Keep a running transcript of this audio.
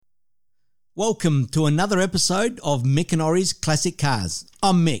Welcome to another episode of Mick and Ori's Classic Cars.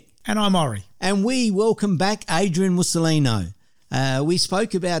 I'm Mick. And I'm Ori. And we welcome back Adrian Mussolino. We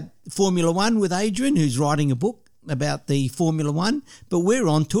spoke about Formula One with Adrian, who's writing a book about the Formula One, but we're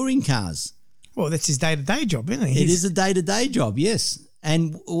on touring cars. Well, that's his day-to-day job, isn't it? It is a day-to-day job, yes.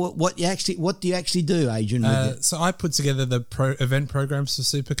 And what do you actually do, Adrian? So I put together the event programs for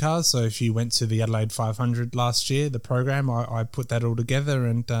supercars. So if you went to the Adelaide 500 last year, the program, I put that all together,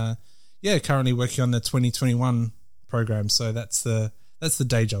 and currently working on the 2021 program. So that's the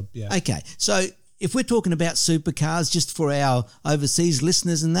day job. Yeah. Okay. So if we're talking about supercars, just for our overseas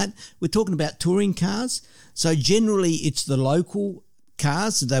listeners and that, we're talking about touring cars. So generally it's the local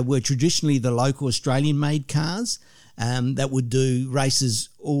cars. They were traditionally the local Australian-made cars that would do races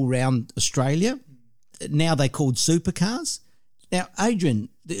all around Australia. Now they're called supercars. Now, Adrian,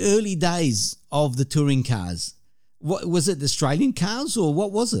 the early days of the touring cars, what was it, the Australian cars or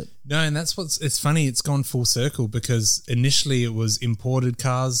what was it? No, and it's funny, it's gone full circle because initially it was imported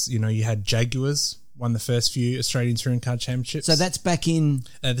cars. You know, you had Jaguars, won the first few Australian Touring Car Championships. So that's back in...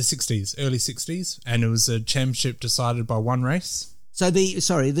 the 60s, early 60s, and it was a championship decided by one race. So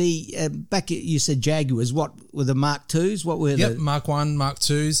back you said Jaguars, what were the Mark IIs? What were the... Mark 1, Mark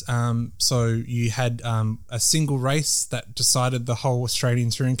 2s. So you had a single race that decided the whole Australian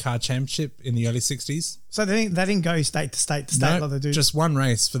Touring Car Championship in the early 60s. So they didn't go state to state to state like they do? Just one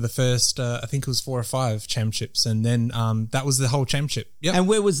race for the first, I think it was 4 or 5 championships, and then that was the whole championship. Yep. And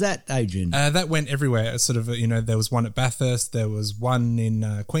where was that, Adrian? That went everywhere. Sort of, there was one at Bathurst, there was one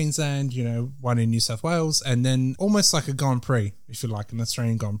in Queensland, one in New South Wales, and then almost like a Grand Prix, if you like, an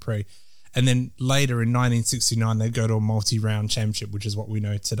Australian Grand Prix. And then later in 1969, they go to a multi-round championship, which is what we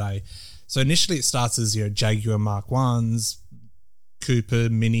know today. So initially it starts as, Jaguar Mark 1s, Cooper,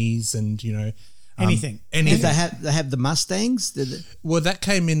 Minis, and, anything. Did they have the Mustangs? Well, that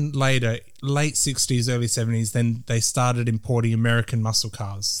came in later, late 60s, early 70s. Then they started importing American muscle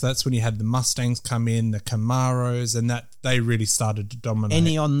cars. So that's when you had the Mustangs come in, the Camaros, and that they really started to dominate.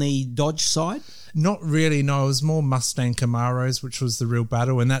 Any on the Dodge side? Not really, no. It was more Mustang Camaros, which was the real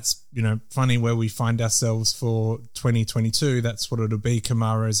battle. And that's, funny where we find ourselves for 2022. That's what it'll be,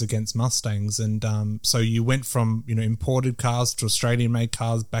 Camaros against Mustangs. And so you went from, imported cars to Australian-made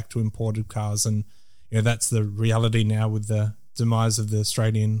cars back to imported cars. And, that's the reality now with the demise of the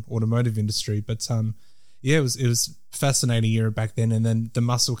Australian automotive industry. But, it was a fascinating era back then. And then the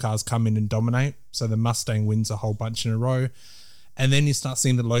muscle cars come in and dominate. So the Mustang wins a whole bunch in a row. And then you start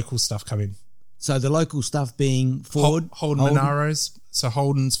seeing the local stuff come in. So the local stuff being Ford? Holden Monaros. So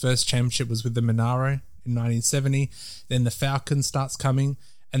Holden's first championship was with the Monaro in 1970. Then the Falcon starts coming,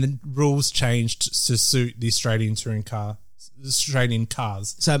 and the rules changed to suit the Australian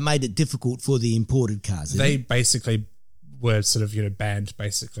cars. So it made it difficult for the imported cars. They basically were sort of, banned,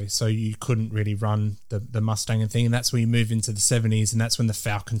 basically. So you couldn't really run the Mustang and thing. And that's when you move into the 70s, and that's when the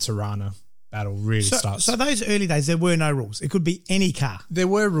Falcon Tirana battle really starts. So those early days, there were no rules. It could be any car. There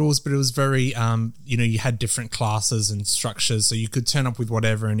were rules, but it was very, you had different classes and structures, so you could turn up with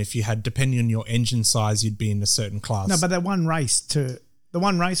whatever, and if you had, depending on your engine size, you'd be in a certain class. No, but the one race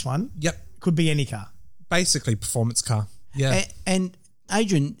one, yep, could be any car. Basically, performance car. Yeah. And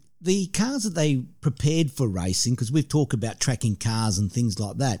Adrian, the cars that they prepared for racing, because we've talked about tracking cars and things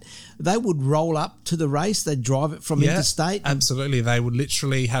like that, they would roll up to the race, they'd drive it from interstate? Absolutely. They would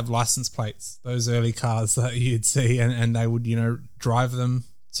literally have license plates, those early cars that you'd see, and they would, drive them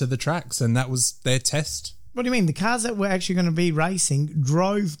to the tracks, and that was their test. What do you mean? The cars that were actually going to be racing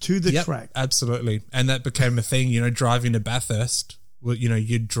drove to the track? Absolutely. And that became a thing, driving to Bathurst. Well,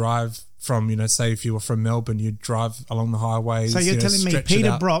 you'd drive from, say if you were from Melbourne, you'd drive along the highways. So you're telling me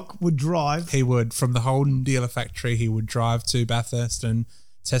Peter Brock would drive? He would. From the Holden dealer factory, he would drive to Bathurst and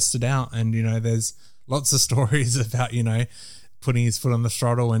test it out. And, there's lots of stories about, putting his foot on the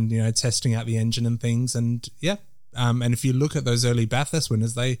throttle and, testing out the engine and things. And, and if you look at those early Bathurst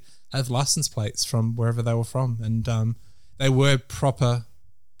winners, they have license plates from wherever they were from. And they were proper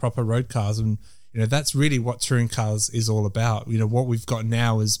road cars. And, that's really what touring cars is all about. What we've got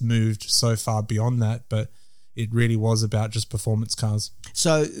now has moved so far beyond that, but it really was about just performance cars.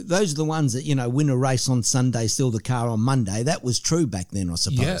 So those are the ones that, win a race on Sunday, steal the car on Monday. That was true back then, I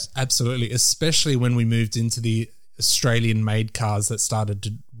suppose. Yeah, absolutely. Especially when we moved into the Australian-made cars that started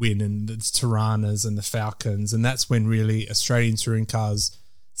to win, and the Tiranas and the Falcons, and that's when really Australian touring cars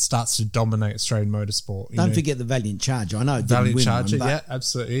starts to dominate Australian motorsport. Don't forget the Valiant Charger. I know it didn't Valiant win Charger, one, yeah,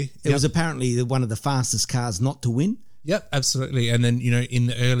 absolutely. It was apparently one of the fastest cars not to win. Yep, absolutely. And then, in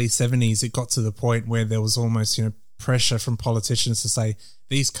the early 70s, it got to the point where there was almost, pressure from politicians to say,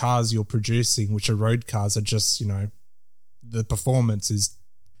 these cars you're producing, which are road cars, are just, the performance is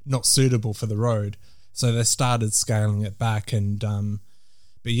not suitable for the road. So they started scaling it back, and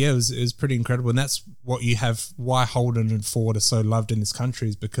but yeah, it was pretty incredible, and that's what you have. Why Holden and Ford are so loved in this country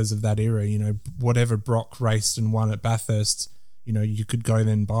is because of that era. You know, whatever Brock raced and won at Bathurst, you know, you could go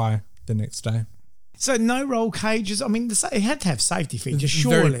then buy the next day. So no roll cages. I mean, it had to have safety features,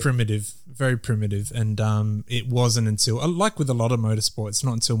 surely. Very primitive. And it wasn't until, like with a lot of motorsport, it's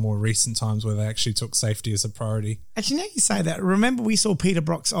not until more recent times where they actually took safety as a priority. Actually, now you say that, remember we saw Peter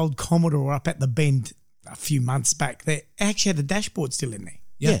Brock's old Commodore up at the Bend a few months back. They actually had the dashboard still in there.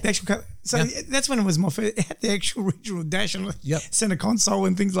 Yeah. The actual, so that's when it was my first, it had the actual original dash and center console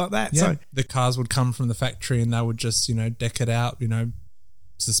and things like that. Yeah. So the cars would come from the factory and they would just, you know, deck it out, you know,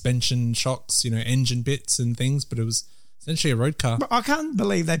 suspension shocks, you know, engine bits and things, but it was essentially a road car. But I can't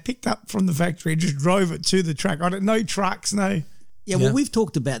believe they picked up from the factory and just drove it to the track. No trucks, no. Yeah, well, we've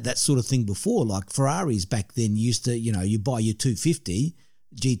talked about that sort of thing before. Like Ferraris back then used to, you know, you buy your 250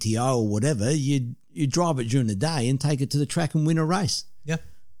 GTO or whatever, you drive it during the day and take it to the track and win a race. Yeah.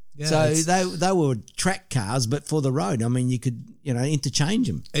 Yeah, so they were track cars, but for the road. I mean, you could, you know, interchange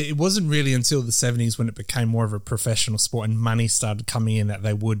them. It wasn't really until the 70s when it became more of a professional sport and money started coming in that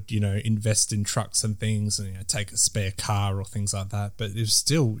they would, you know, invest in trucks and things and, you know, take a spare car or things like that. But it was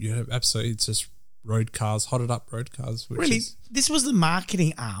still, you know, absolutely, it's just road cars, hotted up road cars. Really, this was the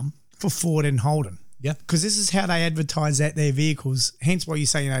marketing arm for Ford and Holden. Yeah. Because this is how they advertise out their vehicles. Hence why you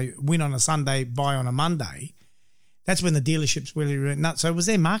say, you know, win on a Sunday, buy on a Monday. That's when the dealerships really went nuts. So it was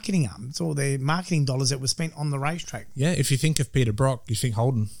their marketing arm. It's all their marketing dollars that were spent on the racetrack. Yeah, if you think of Peter Brock, you think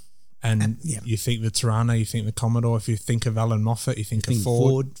Holden. And you think the Tirana, you think the Commodore. If you think of Alan Moffat, you think of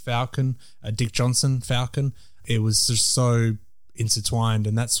Ford, Falcon, Dick Johnson, Falcon. It was just so intertwined,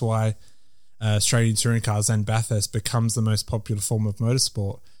 and that's why Australian touring cars and Bathurst becomes the most popular form of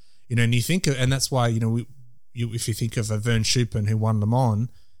motorsport. You know, and you think, and that's why, you know, if you think of a Vern Schuppan who won Le Mans,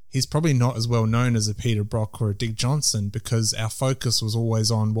 he's probably not as well known as a Peter Brock or a Dick Johnson because our focus was always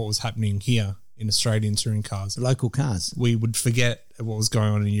on what was happening here in Australian touring cars. Local cars. We would forget what was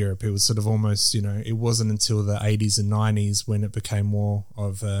going on in Europe. It was sort of almost, you know, it wasn't until the 80s and 90s when it became more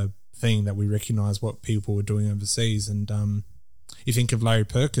of a thing that we recognised what people were doing overseas. And you think of Larry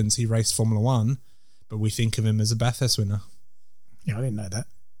Perkins, he raced Formula One, but we think of him as a Bathurst winner. Yeah, I didn't know that.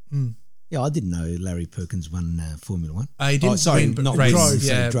 Mm. Yeah, I didn't know Larry Perkins won Formula One. He didn't win, but not race. drove.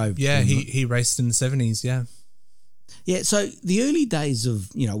 Yeah, drove. Yeah, he raced in the 70s, yeah. Yeah, so the early days of,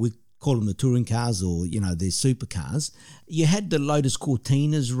 you know, we call them the touring cars or, you know, the supercars, you had the Lotus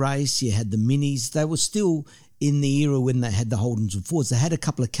Cortinas race, you had the Minis. They were still in the era when they had the Holdens and Fords. They had a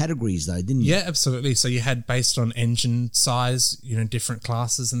couple of categories though, didn't you? Yeah, absolutely. So you had based on engine size, you know, different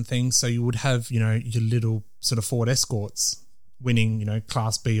classes and things. So you would have, you know, your little sort of Ford Escorts winning, you know,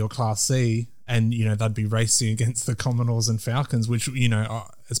 Class B or Class C, and, you know, they'd be racing against the Commodores and Falcons, which, you know,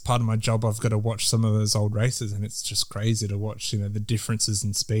 as part of my job, I've got to watch some of those old races, and it's just crazy to watch, you know, the differences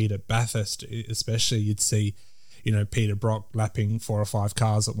in speed at Bathurst, especially. You'd see, you know, Peter Brock lapping 4 or 5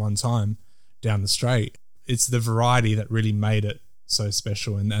 cars at one time down the straight. It's the variety that really made it so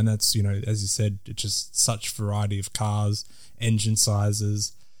special, and that's, you know, as you said, it's just such variety of cars, engine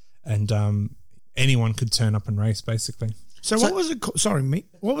sizes, and anyone could turn up and race, basically. So what was it? Sorry, Mick.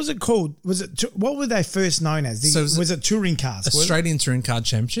 What was it called? What were they first known as? Was it touring cars? Australian Touring Car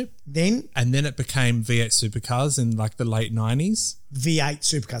Championship. Then it became V8 Supercars in like the late 90s. V8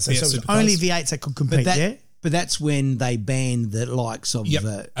 Supercars. So V8 it was Supercars. only V8s that could compete. But that's when they banned the likes of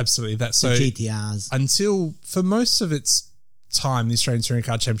absolutely. That's the so GTRs. Until for most of its time, the Australian Touring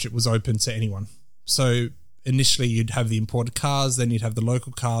Car Championship was open to anyone. So initially, you'd have the imported cars, then you'd have the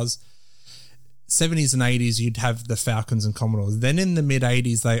local cars. 70s and 80s, you'd have the Falcons and Commodores. Then in the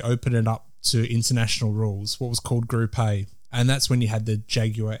mid-80s, they opened it up to international rules, what was called Group A. And that's when you had the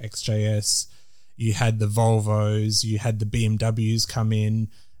Jaguar XJS, you had the Volvos, you had the BMWs come in.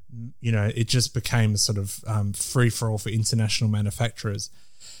 You know, it just became a sort of free-for-all for international manufacturers.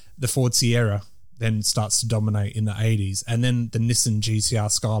 The Ford Sierra then starts to dominate in the 80s. And then the Nissan GTR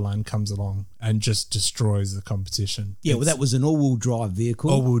Skyline comes along and just destroys the competition. Yeah, well, that was an all-wheel drive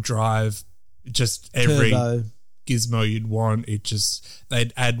vehicle. All-wheel drive. Just every Turbo. gizmo you'd want,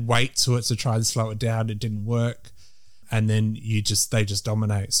 they'd add weight to it to try and slow it down. It didn't work, and then they just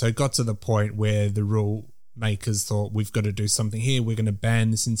dominate. So it got to the point where the rule makers thought, we've got to do something here. We're going to ban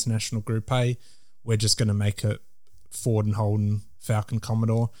this international Group A. We're just going to make it Ford and Holden, Falcon,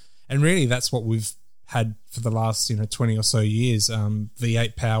 Commodore, and really that's what we've had for the last 20 or so years.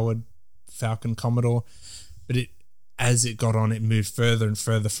 V8 powered Falcon, Commodore, but as it got on, it moved further and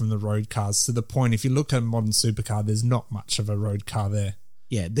further from the road cars to the point, if you look at a modern supercar, there's not much of a road car there.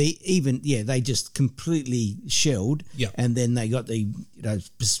 Yeah, they just completely shelled. Yep. And then they got the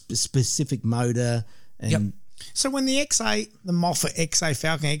specific motor and. Yep. So when the XA, the Moffat XA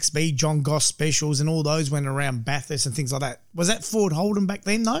Falcon XB, John Goss specials and all those went around Bathurst and things like that, was that Ford Holden back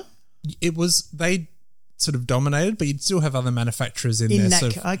then though? It was, they sort of dominated, but you'd still have other manufacturers in there.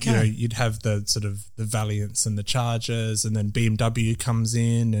 That, So, okay. you'd have the sort of the Valiants and the Chargers, and then BMW comes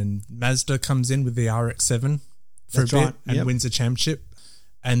in and Mazda comes in with the RX-7 for That's a bit right, and yep. wins a championship.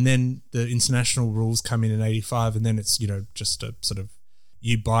 And then the international rules come in 85, and then it's, just a sort of,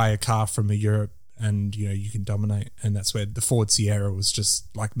 you buy a car from a Europe and, you can dominate. And that's where the Ford Sierra was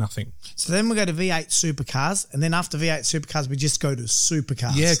just like nothing. So then we go to V8 supercars, and then after V8 supercars, we just go to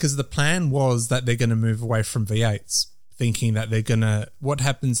supercars. Yeah, because the plan was that they're going to move away from V8s, thinking that they're going to... What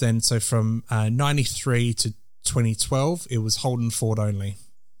happens then, so from 93 to 2012, it was Holden Ford only.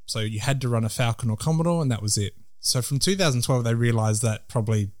 So you had to run a Falcon or Commodore, and that was it. So from 2012, they realised that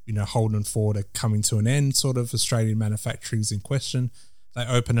probably, Holden and Ford are coming to an end, sort of Australian manufacturing's in question. They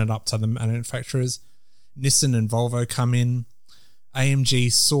open it up to the manufacturers. Nissan and Volvo come in.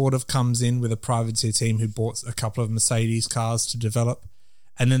 AMG sort of comes in with a privateer team who bought a couple of Mercedes cars to develop.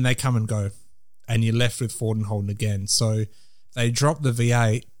 And then they come and go. And you're left with Ford and Holden again. So they dropped the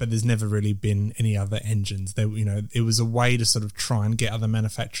V8, but there's never really been any other engines. It was a way to sort of try and get other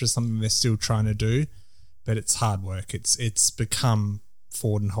manufacturers, something they're still trying to do. But it's hard work. It's become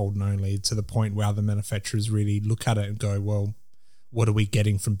Ford and Holden only, to the point where other manufacturers really look at it and go, well, what are we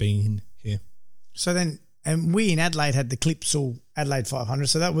getting from being here? So then, and we in Adelaide had the Clipsal Adelaide 500,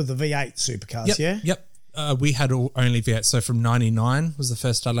 so that was the V8 supercars, yeah? Yep. We had only V8. So from 99 was the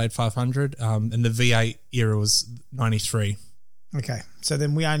first Adelaide 500, and the V8 era was 93. Okay, so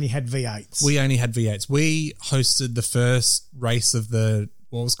then we only had V8s. We only had V8s. We hosted the first race of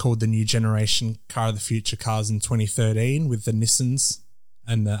what was called the New Generation Car of the Future cars in 2013 with the Nissans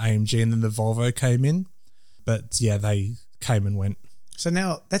and the AMG, and then the Volvo came in. But yeah, they came and went. So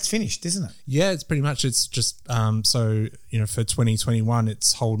now that's finished, isn't it? Yeah, it's pretty much, it's just, for 2021,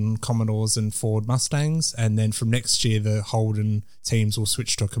 it's Holden Commodores and Ford Mustangs. And then from next year, the Holden teams will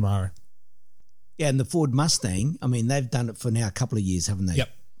switch to a Camaro. Yeah, and the Ford Mustang, I mean, they've done it for now a couple of years, haven't they? Yep.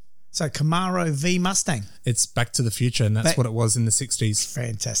 So Camaro v Mustang. It's Back to the Future, and that's what it was in the 60s.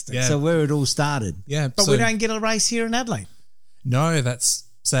 Fantastic. Yeah. So where it all started. Yeah. But we don't get a race here in Adelaide. No, that's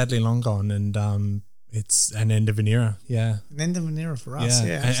sadly long gone, and it's an end of an era. Yeah. An end of an era for us.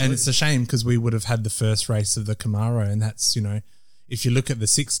 Yeah, and it's a shame because we would have had the first race of the Camaro, and that's, if you look at the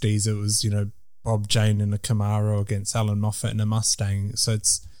 60s, it was, Bob Jane in a Camaro against Alan Moffat in a Mustang. So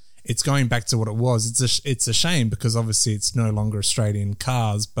it's going back to what it was. It's a shame because obviously it's no longer Australian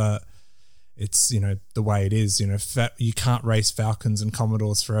cars, but it's, the way it is. You can't race Falcons and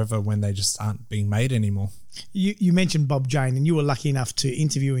Commodores forever when they just aren't being made anymore. You mentioned Bob Jane, and you were lucky enough to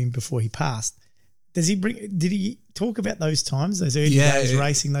interview him before he passed. Did he talk about those times, those early days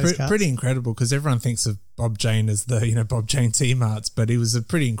racing those cars? Pretty incredible, because everyone thinks of Bob Jane as the, Bob Jane T-Marts, but he was a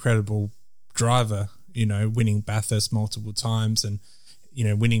pretty incredible driver, winning Bathurst multiple times and,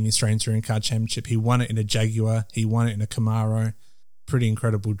 winning the Australian Touring Car Championship. He won it in a Jaguar. He won it in a Camaro. Pretty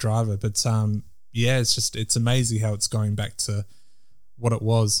incredible driver. But, it's amazing how it's going back to what it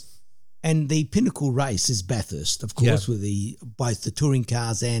was. And the pinnacle race is Bathurst, of course, with both the touring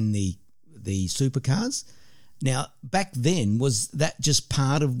cars and the supercars. Now, back then, was that just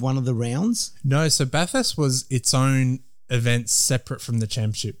part of one of the rounds? No, so Bathurst was its own event separate from the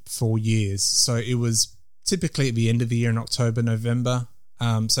championship for years. So it was typically at the end of the year in October, November.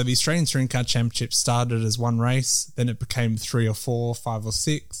 So the Australian Touring Car Championship started as one race, then it became 3 or 4, 5 or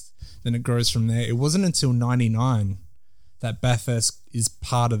 6, then it grows from there. It wasn't until 99 that Bathurst is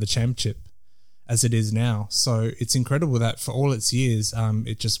part of the championship as it is now. So it's incredible that for all its years,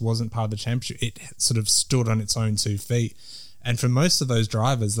 it just wasn't part of the championship. It sort of stood on its own 2 feet. And for most of those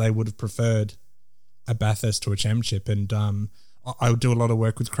drivers, they would have preferred a Bathurst to a championship. And I would do a lot of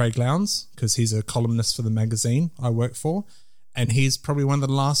work with Craig Lowndes because he's a columnist for the magazine I work for. And he's probably one of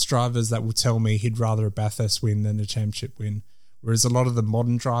the last drivers that will tell me he'd rather a Bathurst win than a championship win. Whereas a lot of the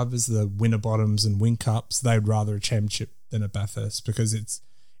modern drivers, the Winterbottoms and Whincups, they'd rather a championship than a Bathurst because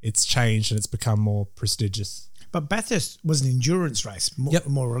it's changed and it's become more prestigious. But Bathurst was an endurance race,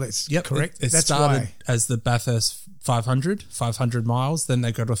 more or less. Yep. Correct? It started as the Bathurst 500 miles. Then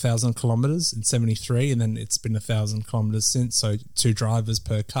they got to 1,000 kilometres in 73, and then it's been 1,000 kilometres since. So 2 drivers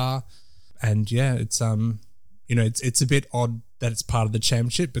per car. And yeah, it's it's a bit odd that it's part of the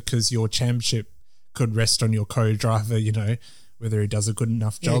championship because your championship could rest on your co-driver, whether he does a good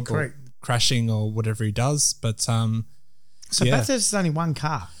enough job or crashing or whatever he does. But so Bathurst is only one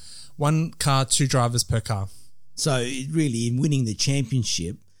car. 1 car, 2 drivers per car. So really, in winning the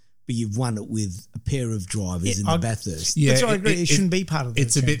championship, but you've won it with a pair of drivers in the Bathurst. Yeah, That's what I agree. It shouldn't be part of the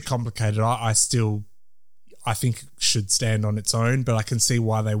It's a bit championship. complicated. I think it should stand on its own, but I can see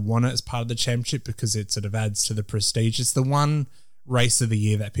why they want it as part of the championship because it sort of adds to the prestige. It's the one race of the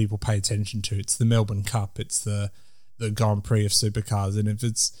year that people pay attention to. It's the Melbourne Cup. It's the Grand Prix of supercars. And if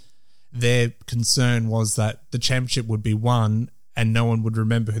it's their concern was that the championship would be won and no one would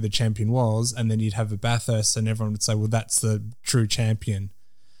remember who the champion was, and then you'd have a Bathurst and everyone would say, well, that's the true champion.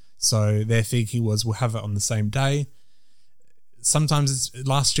 So their thinking was, we'll have it on the same day. Sometimes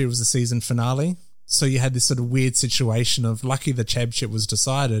last year was the season finale. So you had this sort of weird situation of lucky the championship was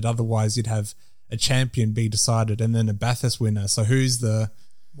decided. Otherwise, you'd have a champion be decided and then a Bathurst winner. So who's the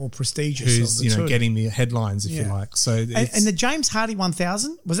more prestigious? Who's of the two. getting the headlines, if you like? So and the James Hardy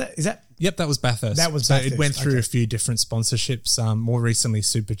 1000 is that? Yep, that was Bathurst. That was so Bathurst. It went through a few different sponsorships. More recently,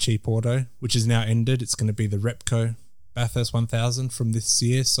 Super Cheap Auto, which is now ended. It's going to be the Repco Bathurst 1000 from this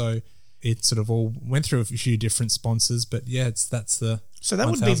year. So it sort of all went through a few different sponsors, but yeah, that's the. So that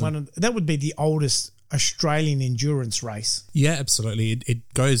 1000. that would be the oldest Australian endurance race. Yeah, absolutely.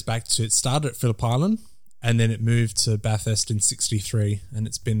 It goes back to, it started at Phillip Island and then it moved to Bathurst in 63 and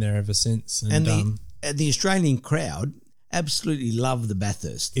it's been there ever since. And the Australian crowd absolutely love the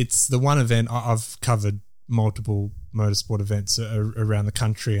Bathurst. It's the one event I've covered multiple motorsport events around the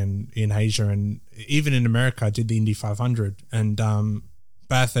country and in Asia and even in America. I did the Indy 500 and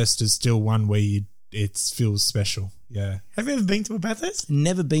Bathurst is still one where it feels special. Yeah. Have you ever been to a Bathurst?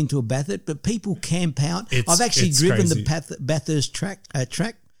 Never been to a Bathurst, but people camp out. I've actually driven crazy. the Bathurst track.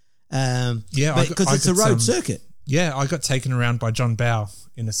 Yeah, because it's a road circuit. Yeah, I got taken around by John Bow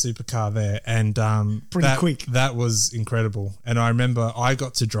in a supercar there, and Pretty quick. That was incredible. And I remember I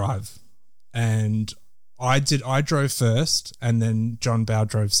got to drive, and I drove first, and then John Bow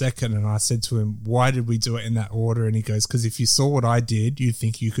drove second. And I said to him, "Why did we do it in that order?" And he goes, "Because if you saw what I did, you'd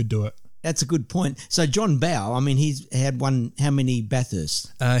think you could do it." That's a good point. So John Bow, I mean, he's had won how many Bathursts?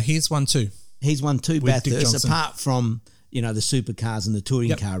 He's won two. He's won two With Dick Bathursts, Johnson. apart from the supercars and the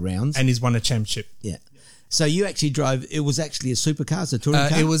touring car rounds. And he's won a championship. Yeah. So you actually drove. It was actually a supercar, it's a touring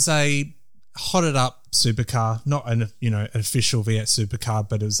car. It was a hotted up supercar, not an official V8 supercar,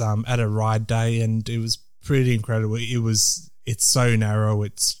 but it was at a ride day, and it was pretty incredible. It's so narrow.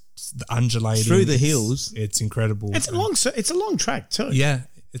 It's undulating through the hills. It's incredible. It's a long track too. Yeah.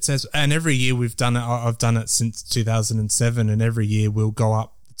 It says, and every year we've done it. I've done it since 2007, and every year we'll go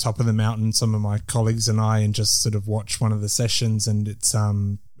up the top of the mountain, some of my colleagues and I, and just sort of watch one of the sessions, and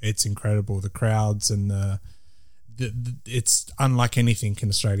it's incredible. The crowds and it's unlike anything in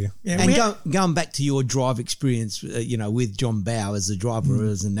Australia. Yeah, and going back to your drive experience, with John Bow as a driver,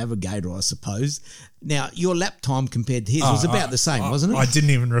 as a navigator, I suppose. Now, your lap time compared to his was about the same, wasn't it? I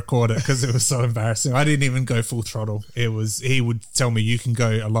didn't even record it because it was so embarrassing. I didn't even go full throttle. He would tell me, you can go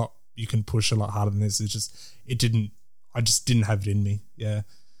a lot, you can push a lot harder than this. I just didn't have it in me. Yeah.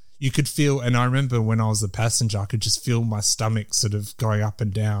 You could feel, and I remember when I was the passenger, I could just feel my stomach sort of going up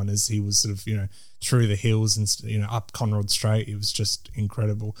and down as he was sort of, through the hills and, up Conrod Straight. It was just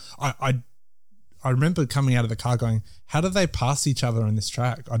incredible. I remember coming out of the car going, how do they pass each other on this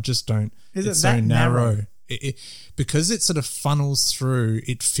track? I just don't. It's so narrow. Because it sort of funnels through,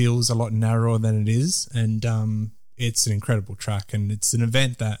 it feels a lot narrower than it is. And it's an incredible track. And it's an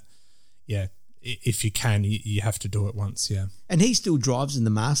event that, yeah, if you can, you have to do it once, yeah. And he still drives in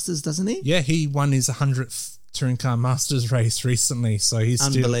the Masters, doesn't he? Yeah, he won his 100th Touring Car Masters race recently. So he's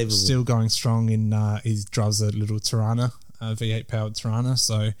still going strong he drives a little Tirana, a V8 powered Tirana.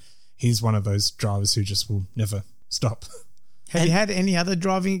 So he's one of those drivers who just will never stop. Have you had any other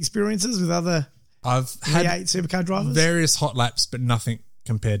driving experiences with other I've V8 supercar drivers? Various hot laps, but nothing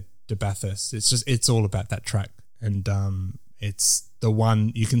compared to Bathurst. It's all about that track. And it's the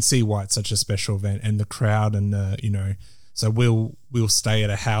one, you can see why it's such a special event, and the crowd and so we'll stay at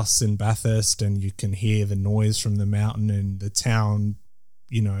a house in Bathurst and you can hear the noise from the mountain and the town,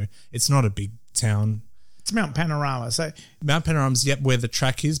 it's not a big town. It's Mount Panorama. So Mount Panorama's where the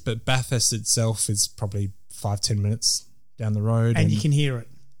track is, but Bathurst itself is probably 5-10 minutes down the road. And you can hear it.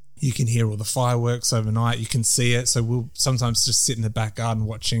 You can hear all the fireworks overnight. You can see it. So we'll sometimes just sit in the back garden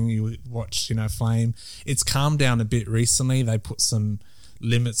watching. You watch, flame. It's calmed down a bit recently. They put some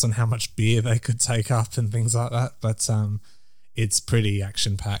limits on how much beer they could take up and things like that. But it's pretty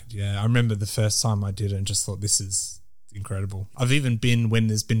action-packed, yeah. I remember the first time I did it and just thought, this is incredible. I've even been, when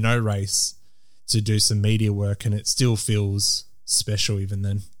there's been no race, to do some media work, and it still feels special even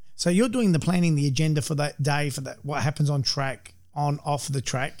then. So you're doing the planning, the agenda for that day, for that, what happens on track, on, off the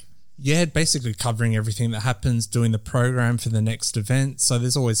track. Yeah, basically covering everything that happens, doing the program for the next event. So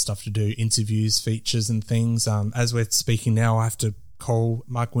there's always stuff to do, interviews, features and things. As we're speaking now, I have to call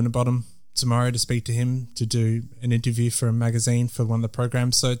Mark Winterbottom tomorrow to speak to him to do an interview for a magazine for one of the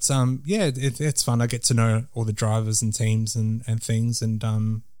programs. So it's it's fun. I get to know all the drivers and teams and things, and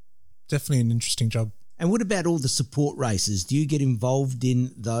definitely an interesting job. And what about all the support races? Do you get involved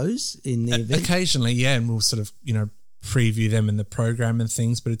in those in the event? Occasionally, yeah, and we'll sort of, preview them in the program and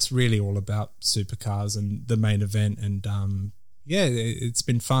things, but it's really all about supercars and the main event. And it's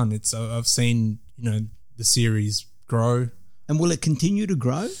been fun. I've seen, the series grow. And will it continue to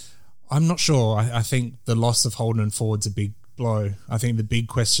grow? I'm not sure. I think the loss of Holden and Ford's a big blow. I think the big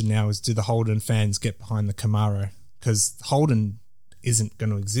question now is, do the Holden fans get behind the Camaro? Because Holden isn't going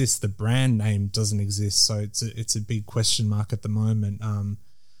to exist. The brand name doesn't exist. So it's a big question mark at the moment.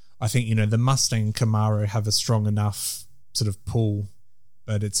 I think, the Mustang and Camaro have a strong enough sort of pull,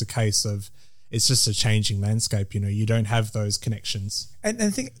 but it's a case of, it's just a changing landscape. You don't have those connections. And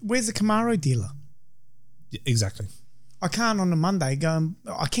I think, where's the Camaro dealer? Exactly. I can't on a Monday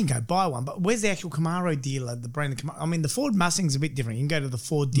I can go buy one, but where's the actual Camaro dealer, the brand of Camaro? I mean, the Ford Mustang's a bit different. You can go to the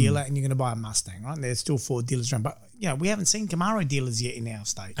Ford dealer and you're going to buy a Mustang, right? There's still Ford dealers around, but we haven't seen Camaro dealers yet in our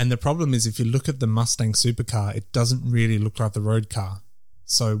state. And the problem is, if you look at the Mustang supercar, it doesn't really look like the road car.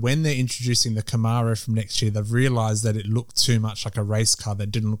 So when they're introducing the Camaro from next year, they've realised that it looked too much like a race car that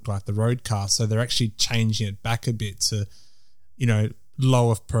didn't look like the road car. So they're actually changing it back a bit to,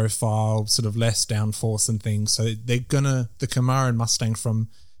 lower profile, sort of less downforce and things. So the Camaro and Mustang from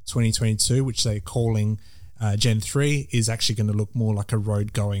 2022, which they're calling Gen 3, is actually going to look more like a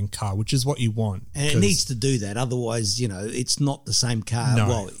road-going car, which is what you want. And it needs to do that. Otherwise, it's not the same car. No.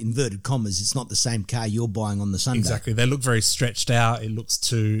 Well, inverted commas, it's not the same car you're buying on the Sunday. Exactly. They look very stretched out. It looks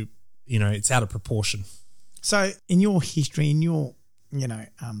too, it's out of proportion. So in your history, in your,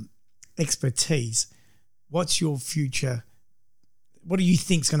 expertise, what's your future? What do you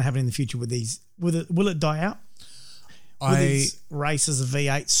think is going to happen in the future with these? Will it die out? Will these races of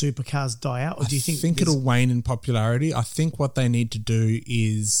V8 supercars die out? Or do you think it'll wane in popularity? I think what they need to do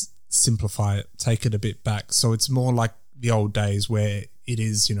is simplify it, take it a bit back. So it's more like the old days where it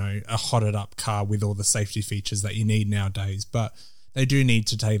is, a hotted up car with all the safety features that you need nowadays. But they do need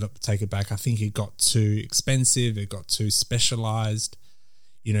to take it back. I think it got too expensive. It got too specialized.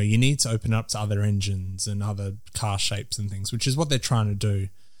 You need to open up to other engines and other car shapes and things, which is what they're trying to do.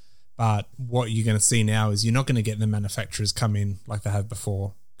 But what you're going to see now is you're not going to get the manufacturers come in like they have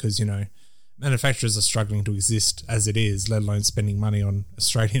before, because, manufacturers are struggling to exist as it is, let alone spending money on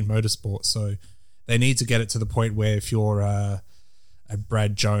Australian motorsport. So they need to get it to the point where if you're a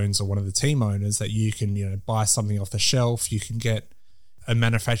Brad Jones or one of the team owners, that you can, buy something off the shelf. You can get a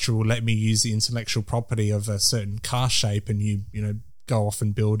manufacturer will let me use the intellectual property of a certain car shape, and you go off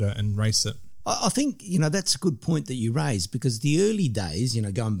and build it and race it. I think, that's a good point that you raised, because the early days,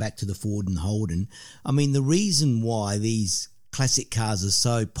 going back to the Ford and Holden, I mean, the reason why these classic cars are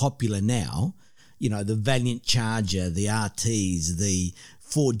so popular now, the Valiant Charger, the RTs, the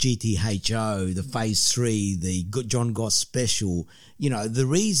Ford GTHO, the Phase 3, the John Goss Special, the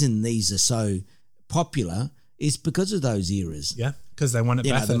reason these are so popular is because of those eras. Yeah, because they want it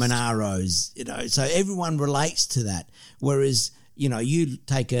Bathurst. The Monaros, so everyone relates to that. Whereas, you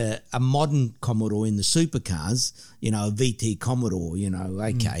take a modern Commodore in the supercars, a VT Commodore,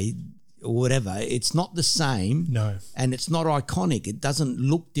 or whatever. It's not the same. No. And it's not iconic. It doesn't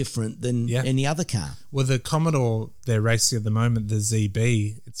look different than any other car. Well, the Commodore they're racing at the moment, the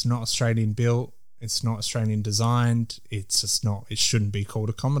ZB, it's not Australian built. It's not Australian designed. It's just not. It shouldn't be called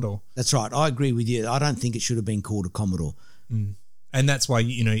a Commodore. That's right. I agree with you. I don't think it should have been called a Commodore. Mm. And that's why,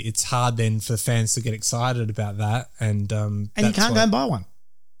 it's hard then for fans to get excited about that. And you can't go and buy one.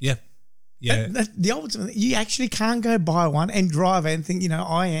 Yeah. Yeah. The ultimate, you actually can't go buy one and drive it and think,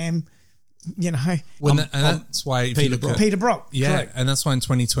 I am, that's why if you look at Peter Brock. Yeah. Correct. And that's why in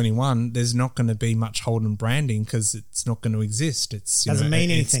 2021, there's not going to be much Holden branding because it's not going to exist. It's doesn't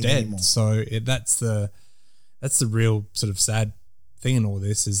mean anything dead. Anymore. So that's the real sort of sad thing in all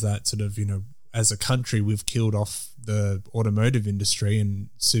this, is that sort of, as a country, we've killed off the automotive industry, and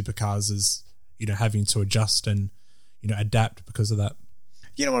supercars is, having to adjust and, adapt because of that.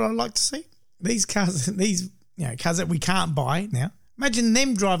 You know what I'd like to see? These cars, cars that we can't buy now. Imagine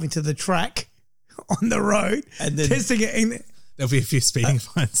them driving to the track on the road and then testing it. There'll be a few speeding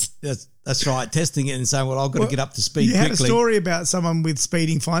fines. That's right. Testing it and saying, well, I've got to get up to speed quickly. You had quickly. A story about someone with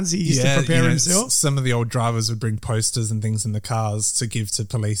speeding fines. He used to prepare himself. Some of the old drivers would bring posters and things in the cars to give to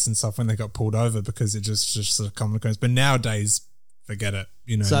police and stuff when they got pulled over, because it just sort of common occurrence. But nowadays, forget it.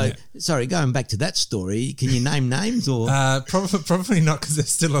 You know. So, sorry, going back to that story, can you name names or? Probably not because they're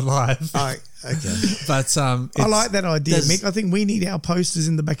still alive. Oh, okay. But I like that idea, Mick. I think we need our posters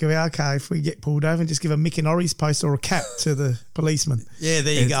in the back of our car if we get pulled over, and just give a Mick and Ori's poster or a cap to the policeman. Yeah,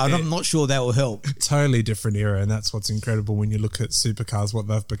 there you go. And I'm not sure that will help. Totally different era, and that's what's incredible when you look at supercars, what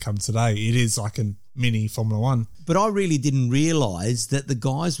they've become today. It is like a mini Formula One. But I really didn't realise that the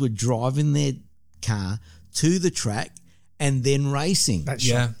guys were driving their car to the track and then racing. That's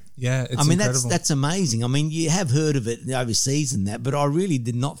Yeah, it's incredible. that's amazing. I mean, you have heard of it overseas and that, but I really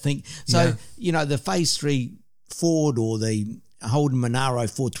did not think. So, the Phase 3 Ford or the Holden Monaro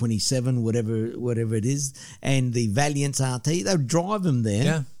 427, whatever it is, and the Valiant RT, they would drive them there.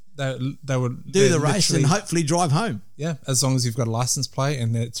 Yeah, they would do the race and hopefully drive home. Yeah, as long as you've got a license plate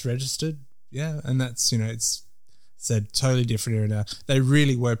and it's registered. Yeah, and that's, it's a totally different era now. They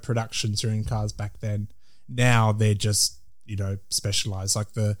really were production touring cars back then. Now they're just, specialized. Like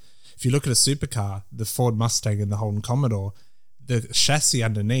if you look at a supercar, the Ford Mustang and the Holden Commodore, the chassis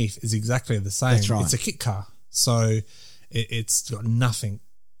underneath is exactly the same. That's right. It's a kit car. So it's got nothing,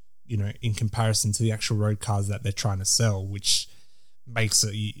 in comparison to the actual road cars that they're trying to sell, which makes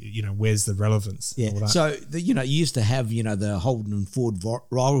it, where's the relevance? Yeah. All that. So, you used to have, the Holden and Ford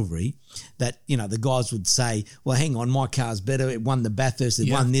rivalry that, the guys would say, well, hang on, my car's better. It won the Bathurst. It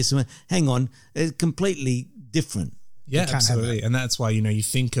won this one. Hang on. It's completely different. Yeah, absolutely. And that's why, you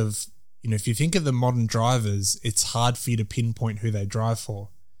think of, if you think of the modern drivers, it's hard for you to pinpoint who they drive for.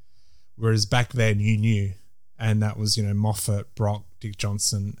 Whereas back then you knew, and that was, Moffat, Brock, Dick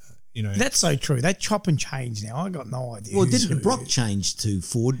Johnson, That's so true. They chop and change now. I got no idea. Well, didn't Brock change to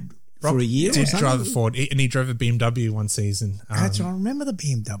Ford for a year? Did drive a Ford, and he drove a BMW one season. That's right. I remember the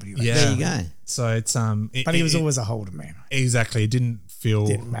BMW. Yeah. There you go. So it's but he was always a Holden man. Exactly. It didn't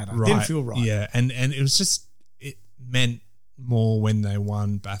matter. Right. Didn't feel right. Yeah, and it was just, it meant more when they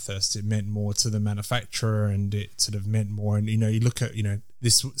won Bathurst. It meant more to the manufacturer, and it sort of meant more. And you look at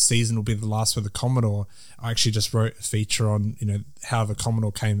this season will be the last with the Commodore. I actually just wrote a feature on how the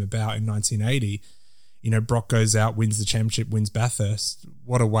Commodore came about in 1980. Brock goes out, wins the championship, wins Bathurst.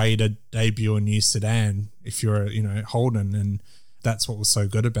 What a way to debut a new sedan if you're Holden, and that's what was so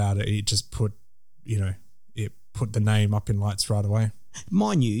good about it. It just put it put the name up in lights right away.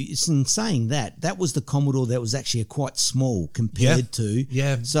 Mind you, in saying that was the Commodore that was actually quite small compared to.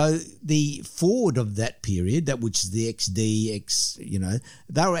 Yeah. So the Ford of that period, which is the XD,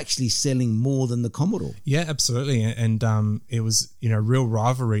 they were actually selling more than the Commodore. Yeah, absolutely. And it was, real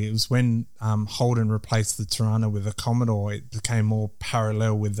rivalry. It was when Holden replaced the Tirana with the Commodore, it became more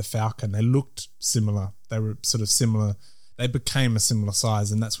parallel with the Falcon. They looked similar. They were sort of similar. They became a similar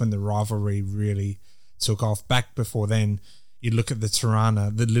size, and that's when the rivalry really took off. Back before then, you look at the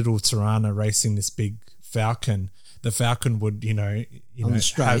Tirana, the little Tirana racing this big Falcon. The Falcon would, have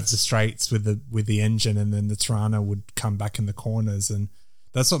the straights with the engine, and then the Tirana would come back in the corners, and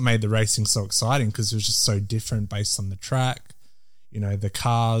that's what made the racing so exciting, because it was just so different based on the track, the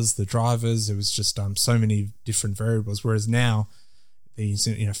cars, the drivers. It was just so many different variables. Whereas now, these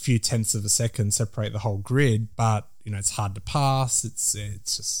a few tenths of a second separate the whole grid, but it's hard to pass. It's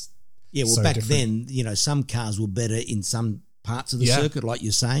just so back different. then, some cars were better in some parts of the circuit, like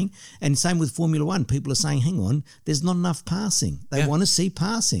you're saying. And same with Formula One. People are saying, hang on, there's not enough passing. They want to see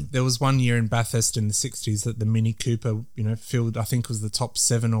passing. There was one year in Bathurst in the 60s that the Mini Cooper, filled, I think, was the top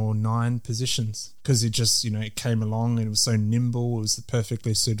 7 or 9 positions, because it just, it came along and it was so nimble. It was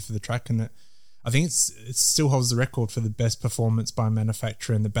perfectly suited for the track. And I think it still holds the record for the best performance by a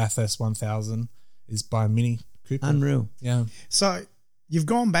manufacturer, and the Bathurst 1000 is by a Mini Cooper. Unreal. Yeah. So you've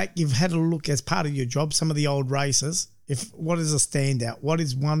gone back, you've had a look as part of your job, some of the old races. What is a standout? What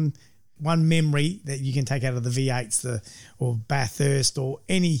is one memory that you can take out of the V8s, or Bathurst, or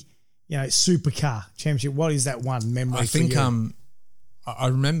any supercar championship? What is that one memory? I think for you? I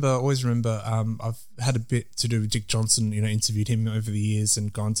always remember. I've had a bit to do with Dick Johnson. Interviewed him over the years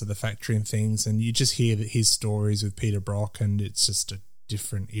and gone to the factory and things, and you just hear his stories with Peter Brock, and it's just a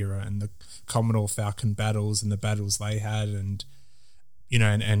different era, and the Commodore Falcon battles and the battles they had, and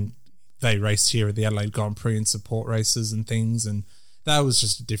and they raced here at the Adelaide Grand Prix and support races and things, and that was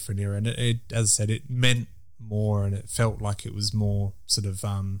just a different era. And it as I said, it meant more, and it felt like it was more sort of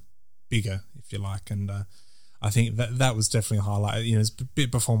bigger, if you like. And I think that was definitely a highlight. It's a bit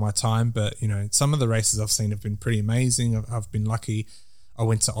before my time, but some of the races I've seen have been pretty amazing. I've been lucky. I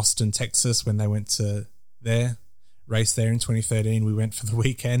went to Austin, Texas when they went to their race there in 2013. We went for the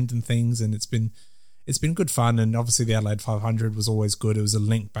weekend and things, and it's been good fun. And obviously the Adelaide 500 was always good. It was a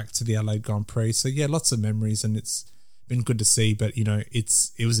link back to the Adelaide Grand Prix. So yeah, lots of memories, and it's been good to see. But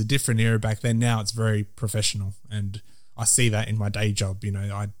it was a different era back then. Now it's very professional, and I see that in my day job.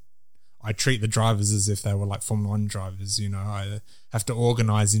 I treat the drivers as if they were like Formula 1 drivers. I have to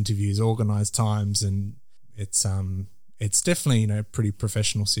organize interviews, organize times, and it's definitely a pretty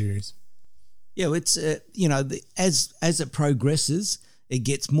professional series. Yeah, it's as it progresses, it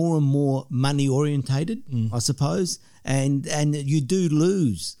gets more and more money orientated, I suppose, and you do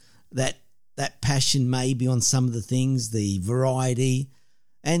lose that passion maybe on some of the things, the variety,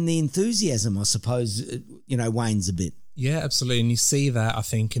 and the enthusiasm, I suppose, wanes a bit. Yeah, absolutely. And you see that, I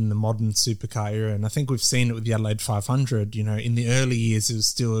think, in the modern supercar era. And I think we've seen it with the Adelaide 500. In the early years, it was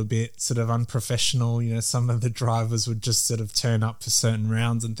still a bit sort of unprofessional. Some of the drivers would just sort of turn up for certain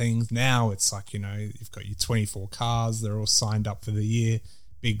rounds and things. Now it's like, you've got your 24 cars. They're all signed up for the year,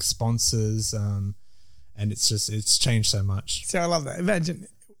 big sponsors. And it's changed so much. So I love that. Imagine,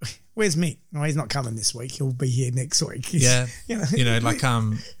 where's Mick? No, he's not coming this week. He'll be here next week. Yeah.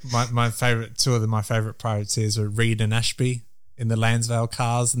 My favourite, two of my favourite priorities were Reed and Ashby in the Lansvale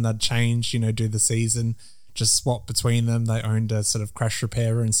cars, and they'd change, do the season, just swap between them. They owned a sort of crash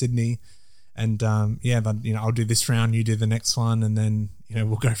repairer in Sydney. And I'll do this round, you do the next one, and then,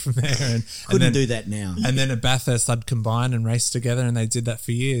 we'll go from there. And Couldn't do that now. And then at Bathurst, I'd combine and race together, and they did that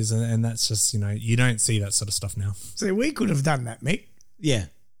for years. And that's just, you don't see that sort of stuff now. So we could have done that, Mick. Yeah.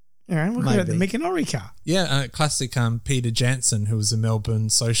 We could have the Mick and Ori car. Yeah, classic Peter Jansen, who was a Melbourne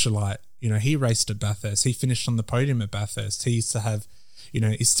socialite. He raced at Bathurst. He finished on the podium at Bathurst. He used to have,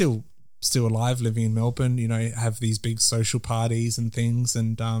 he's still alive, living in Melbourne, have these big social parties and things.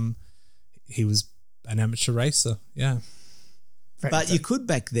 And he was an amateur racer. Yeah. But you could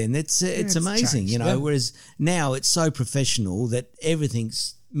back then. It's amazing, changed, whereas now it's so professional that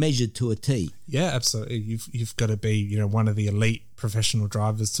everything's measured to a T. Yeah, absolutely. You've got to be, one of the elite professional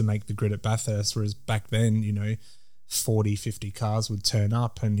drivers to make the grid at Bathurst, whereas back then, 40, 50 cars would turn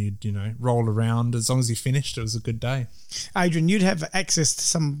up and you'd, roll around. As long as you finished, it was a good day. Adrian, you'd have access to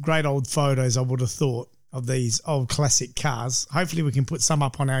some great old photos, I would have thought, of these old classic cars. Hopefully we can put some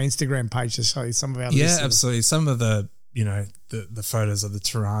up on our Instagram page to show you some of our listeners. Yeah, absolutely. Some of the the photos of the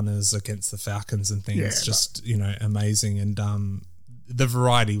Tiranas against the Falcons and things, just, amazing. And the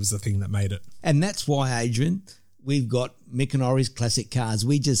variety was the thing that made it. And that's why, Adrian, we've got Mick and Ori's classic cars.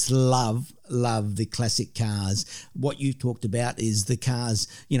 We just love the classic cars. What you talked about is the cars,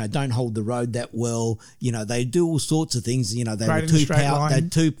 don't hold the road that well. They do all sorts of things. They're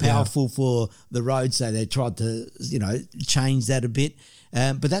too powerful for the road, so they tried to, change that a bit.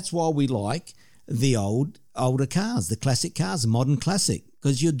 But that's why we like the older cars, the classic cars, the modern classic,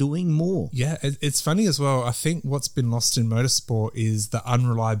 because you're doing more. Yeah, it's funny as well. I think what's been lost in motorsport is the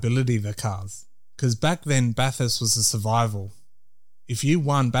unreliability of the cars. Because back then, Bathurst was a survival. If you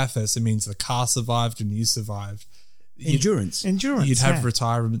won Bathurst, it means the car survived and you survived. Endurance. You'd have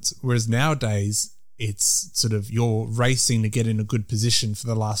retirements. Whereas nowadays, it's sort of you're racing to get in a good position for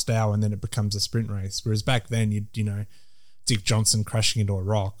the last hour and then it becomes a sprint race. Whereas back then, you'd, Dick Johnson crashing into a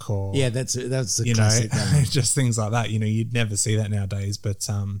rock or... Yeah, that's the classic. Just things like that. You'd never see that nowadays, but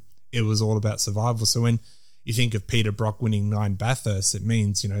it was all about survival. So when you think of Peter Brock winning 9 Bathursts, it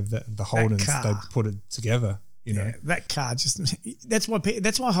means, that the Holdens, they put it together, Yeah, that car just... That's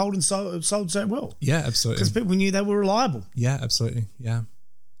why Holden sold so well. Yeah, absolutely. Because people knew they were reliable. Yeah, absolutely. Yeah.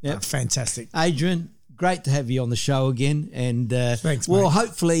 Yeah, fantastic. Adrian, great to have you on the show again. And thanks, well, mate.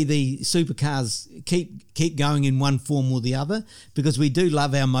 Hopefully the supercars keep going in one form or the other, because we do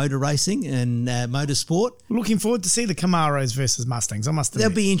love our motor racing and motorsport. Looking forward to see the Camaros versus Mustangs, I must admit.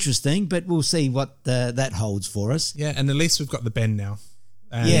 That'll be interesting, but we'll see what that holds for us. Yeah, and at least we've got the Bend now.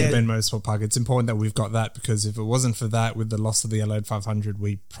 And the Bend Motorsport Park. It's important that we've got that, because if it wasn't for that, with the loss of the Adelaide 500,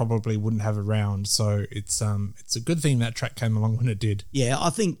 we probably wouldn't have a round. So it's a good thing that track came along when it did. Yeah, I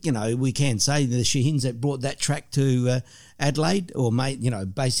think, we can say the Shahins that brought that track to Adelaide, or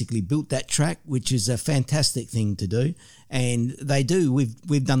basically built that track, which is a fantastic thing to do. And they do.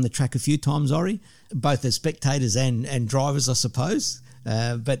 We've done the track a few times, Ori, both as spectators and drivers, I suppose.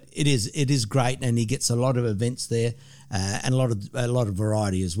 But it is great, and he gets a lot of events there. And a lot of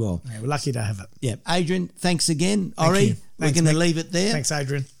variety as well. Yeah, we're lucky to have it. Yeah, Adrian, thanks again. Thank Ori, you. we're going to leave it there. Thanks,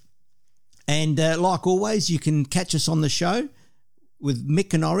 Adrian. And like always, you can catch us on the show with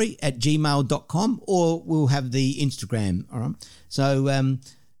Mick and Ori at gmail.com, or we'll have the Instagram. All right. So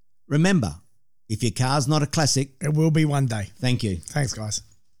remember, if your car's not a classic, it will be one day. Thank you. Thanks, guys.